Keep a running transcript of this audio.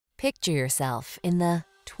Picture yourself in the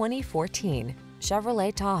 2014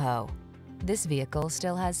 Chevrolet Tahoe. This vehicle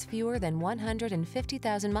still has fewer than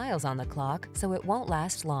 150,000 miles on the clock, so it won't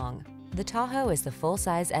last long. The Tahoe is the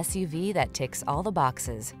full-size SUV that ticks all the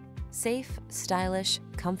boxes. Safe, stylish,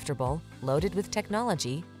 comfortable, loaded with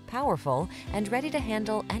technology, powerful, and ready to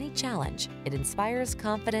handle any challenge, it inspires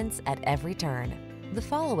confidence at every turn. The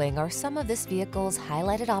following are some of this vehicle's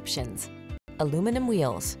highlighted options: aluminum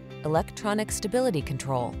wheels, electronic stability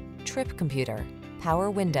control, trip computer,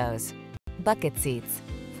 power windows, bucket seats,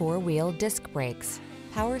 four-wheel disc brakes,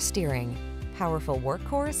 power steering. Powerful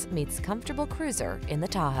workhorse meets comfortable cruiser in the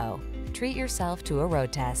Tahoe. Treat yourself to a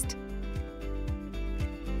road test.